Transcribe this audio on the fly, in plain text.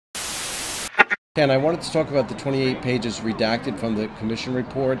Ken, I wanted to talk about the 28 pages redacted from the commission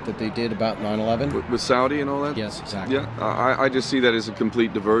report that they did about 9/11. With Saudi and all that? Yes, exactly. Yeah, I just see that as a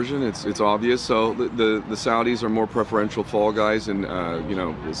complete diversion. It's obvious. So the Saudis are more preferential fall guys and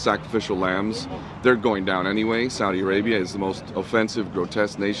sacrificial lambs. They're going down anyway. Saudi Arabia is the most offensive,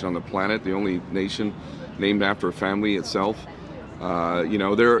 grotesque nation on the planet. The only nation named after a family itself.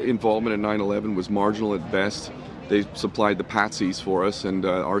 Their involvement in 9/11 was marginal at best. They supplied the patsies for us, and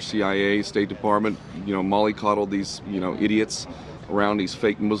our CIA, State Department, mollycoddled these, idiots around these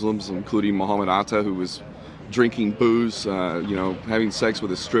fake Muslims, including Mohammed Atta, who was drinking booze, having sex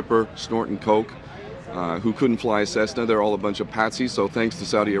with a stripper, snorting coke, who couldn't fly a Cessna. They're all a bunch of patsies. So thanks to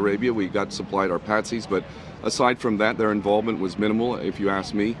Saudi Arabia, we got supplied our patsies. But aside from that, their involvement was minimal, if you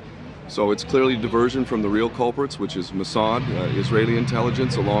ask me. So it's clearly diversion from the real culprits, which is Mossad, Israeli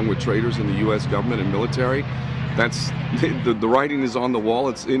intelligence, along with traitors in the U.S. government and military. That's the writing is on the wall.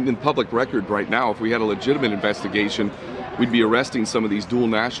 It's in public record right now. If we had a legitimate investigation, we'd be arresting some of these dual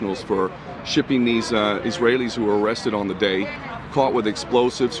nationals for shipping these Israelis who were arrested on the day, caught with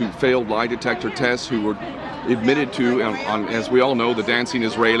explosives, who failed lie detector tests, who were admitted to, as we all know, the dancing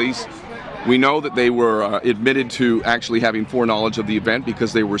Israelis. We know that they were admitted to actually having foreknowledge of the event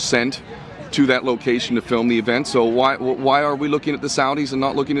because they were sent to that location to film the event. So why are we looking at the Saudis and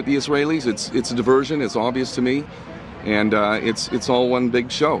not looking at the Israelis? It's a diversion. It's obvious to me, and it's all one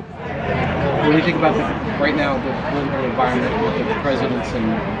big show. What do you think about right now the political environment with the presidents and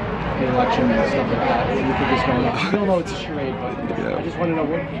the election and stuff like that? What do you think is going on? I don't know it's a charade, but yeah. I just want to know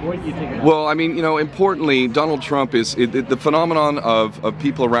what you think about it. Well, I mean, importantly, Donald Trump is the phenomenon of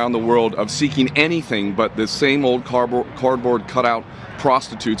people around the world of seeking anything but the same old cardboard cutout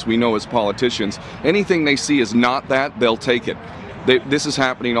prostitutes we know as politicians. Anything they see is not that, they'll take it. This is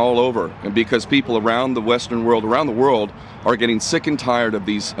happening all over, and because people around the Western world, around the world, are getting sick and tired of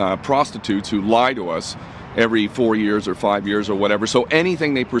these prostitutes who lie to us every 4 years or 5 years or whatever. So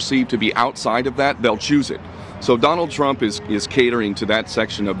anything they perceive to be outside of that, they'll choose it. So Donald Trump is catering to that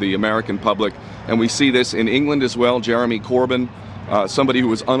section of the American public, and we see this in England as well. Jeremy Corbyn, somebody who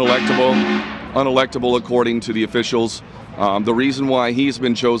was unelectable according to the officials. The reason why he's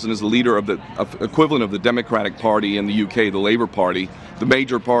been chosen as the leader of the equivalent of the Democratic Party in the UK, the Labour Party, the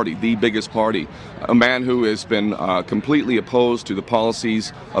major party, the biggest party, a man who has been completely opposed to the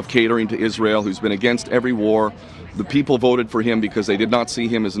policies of catering to Israel, who's been against every war. The people voted for him because they did not see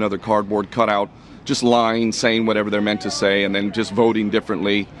him as another cardboard cutout, just lying, saying whatever they're meant to say, and then just voting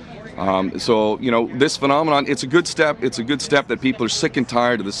differently. This phenomenon, it's a good step. It's a good step that people are sick and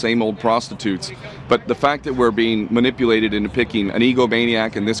tired of the same old prostitutes. But the fact that we're being manipulated into picking an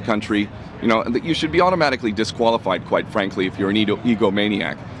egomaniac in this country, you should be automatically disqualified, quite frankly, if you're an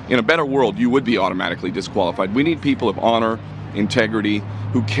egomaniac. In a better world, you would be automatically disqualified. We need people of honor, integrity,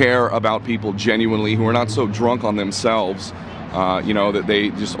 who care about people genuinely, who are not so drunk on themselves, that they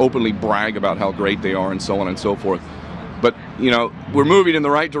just openly brag about how great they are and so on and so forth. But, we're moving in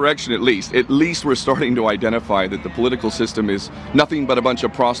the right direction at least. At least we're starting to identify that the political system is nothing but a bunch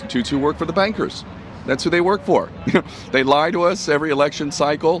of prostitutes who work for the bankers. That's who they work for. They lie to us every election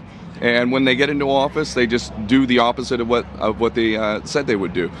cycle, and when they get into office, they just do the opposite of what they said they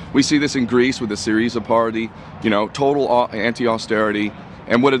would do. We see this in Greece with the Syriza party, total anti-austerity.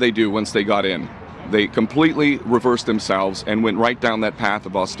 And what did they do once they got in? They completely reversed themselves and went right down that path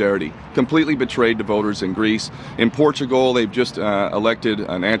of austerity. Completely betrayed the voters in Greece. In Portugal, they've just elected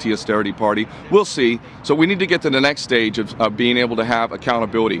an anti-austerity party. We'll see. So we need to get to the next stage of being able to have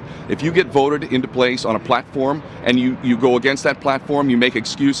accountability. If you get voted into place on a platform and you go against that platform, you make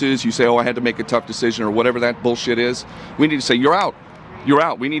excuses, you say, oh, I had to make a tough decision or whatever that bullshit is, we need to say, you're out. You're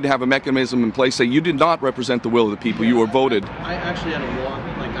out. We need to have a mechanism in place. Say you did not represent the will of the people. You were voted. I actually had a law,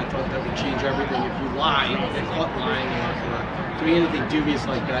 I thought that would change everything. If you lie, get caught lying or doing anything dubious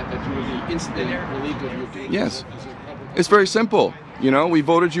like that you would be instantly relieved of your duty. Yes. It's very simple. We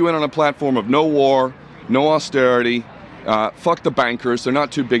voted you in on a platform of no war, no austerity, fuck the bankers. They're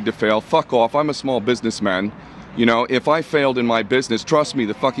not too big to fail. Fuck off. I'm a small businessman. If I failed in my business, trust me,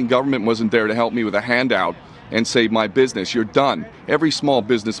 the fucking government wasn't there to help me with a handout and save my business. You're done. Every small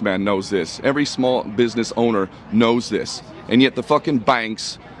businessman knows this. Every small business owner knows this. And yet the fucking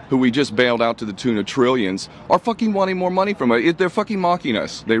banks, who we just bailed out to the tune of trillions, are fucking wanting more money from us. They're fucking mocking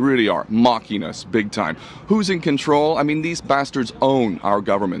us. They really are. Mocking us big time. Who's in control? I mean, these bastards own our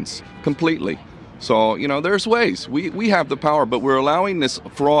governments completely. So, there's ways. We have the power, but we're allowing this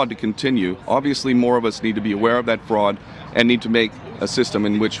fraud to continue. Obviously, more of us need to be aware of that fraud and need to make a system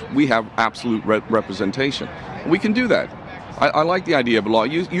in which we have absolute representation. We can do that. I like the idea of a law.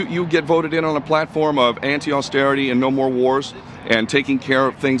 You get voted in on a platform of anti-austerity and no more wars and taking care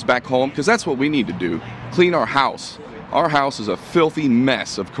of things back home, because that's what we need to do. Clean our house. Our house is a filthy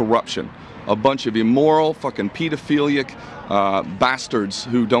mess of corruption. A bunch of immoral, fucking pedophilic bastards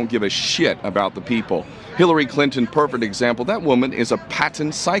who don't give a shit about the people. Hillary Clinton, perfect example. That woman is a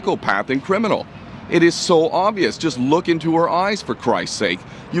patent psychopath and criminal. It is so obvious. Just look into her eyes, for Christ's sake.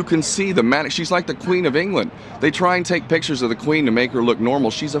 You can see the manic. She's like the Queen of England. They try and take pictures of the Queen to make her look normal.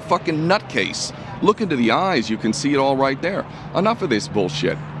 She's a fucking nutcase. Look into the eyes. You can see it all right there. Enough of this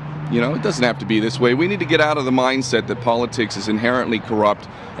bullshit. You know, it doesn't have to be this way. We need to get out of the mindset that politics is inherently corrupt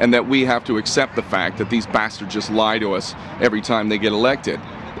and that we have to accept the fact that these bastards just lie to us every time they get elected.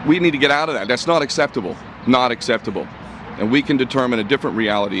 We need to get out of that. That's not acceptable. Not acceptable. And we can determine a different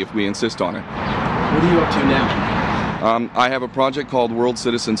reality if we insist on it. What are you up to now? I have a project called World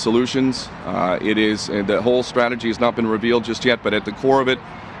Citizen Solutions. The whole strategy has not been revealed just yet, but at the core of it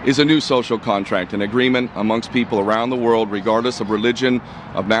is a new social contract, an agreement amongst people around the world, regardless of religion,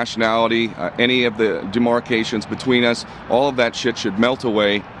 of nationality, any of the demarcations between us. All of that shit should melt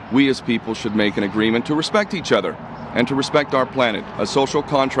away. We as people should make an agreement to respect each other and to respect our planet. A social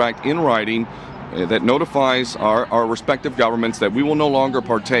contract in writing that notifies our respective governments that we will no longer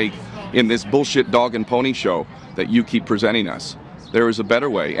partake in this bullshit dog and pony show that you keep presenting us. There is a better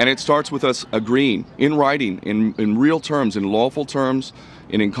way, and it starts with us agreeing in writing, in real terms, in lawful terms,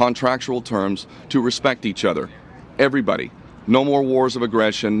 and in contractual terms, to respect each other. Everybody. No more wars of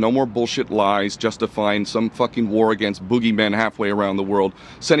aggression, no more bullshit lies justifying some fucking war against boogeymen halfway around the world,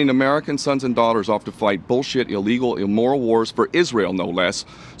 sending American sons and daughters off to fight bullshit, illegal, immoral wars for Israel, no less,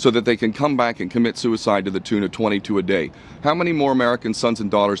 so that they can come back and commit suicide to the tune of 22 a day. How many more American sons and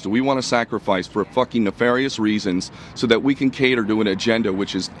daughters do we want to sacrifice for fucking nefarious reasons so that we can cater to an agenda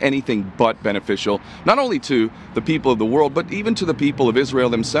which is anything but beneficial, not only to the people of the world, but even to the people of Israel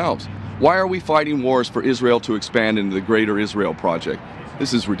themselves? Why are we fighting wars for Israel to expand into the greater Israel project?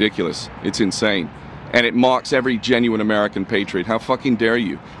 This is ridiculous. It's insane. And it mocks every genuine American patriot. How fucking dare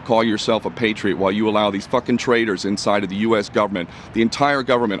you call yourself a patriot while you allow these fucking traitors inside of the U.S. government? The entire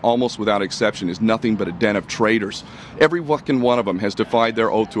government, almost without exception, is nothing but a den of traitors. Every fucking one of them has defied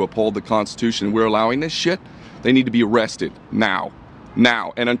their oath to uphold the Constitution. We're allowing this shit? They need to be arrested. Now.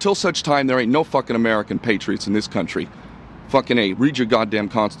 Now. And until such time, there ain't no fucking American patriots in this country. Fucking A, read your goddamn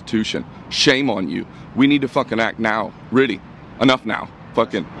Constitution. Shame on you. We need to fucking act now. Really. Enough now.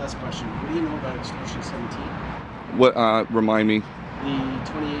 Fucking. Last question. What do you know about Extortion 17? What, remind me? The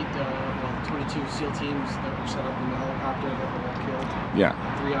 22 SEAL teams that were set up in the helicopter that were all killed.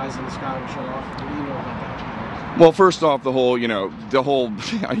 Yeah. 3 eyes in the sky were shut off. What do you know about that? Well, first off, the whole,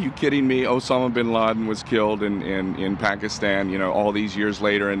 are you kidding me? Osama bin Laden was killed in Pakistan, all these years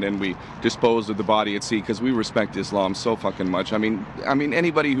later, and then we disposed of the body at sea because we respect Islam so fucking much. I mean,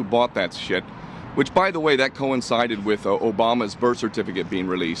 anybody who bought that shit, which, by the way, that coincided with Obama's birth certificate being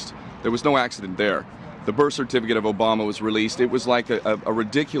released. There was no accident there. The birth certificate of Obama was released. It was like a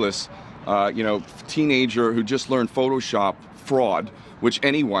ridiculous, teenager who just learned Photoshop fraud, which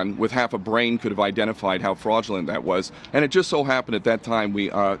anyone with half a brain could have identified how fraudulent that was. And it just so happened at that time we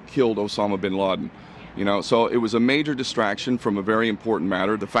killed Osama bin Laden. So it was a major distraction from a very important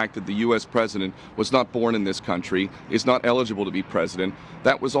matter. The fact that the U.S. president was not born in this country, is not eligible to be president.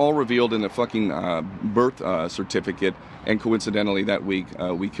 That was all revealed in the fucking birth certificate. And coincidentally, that week,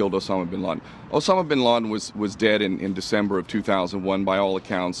 we killed Osama bin Laden. Osama bin Laden was dead in December of 2001, by all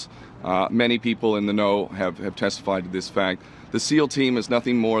accounts. Many people in the know have testified to this fact. The SEAL team is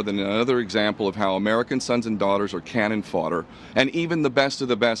nothing more than another example of how American sons and daughters are cannon fodder, and even the best of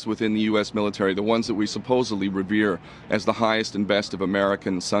the best within the U.S. military, the ones that we supposedly revere as the highest and best of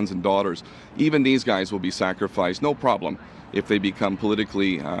American sons and daughters, even these guys will be sacrificed, no problem, if they become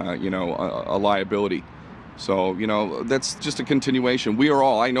politically, a liability. So, that's just a continuation. We are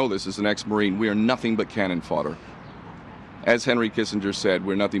all, I know this as an ex-Marine, we are nothing but cannon fodder. As Henry Kissinger said,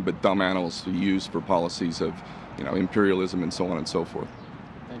 we're nothing but dumb animals to use for policies of imperialism and so on and so forth.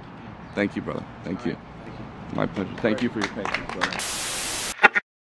 Thank you. Thank you, brother. Thank you. Thank you. My pleasure. Thank you for your patience, brother.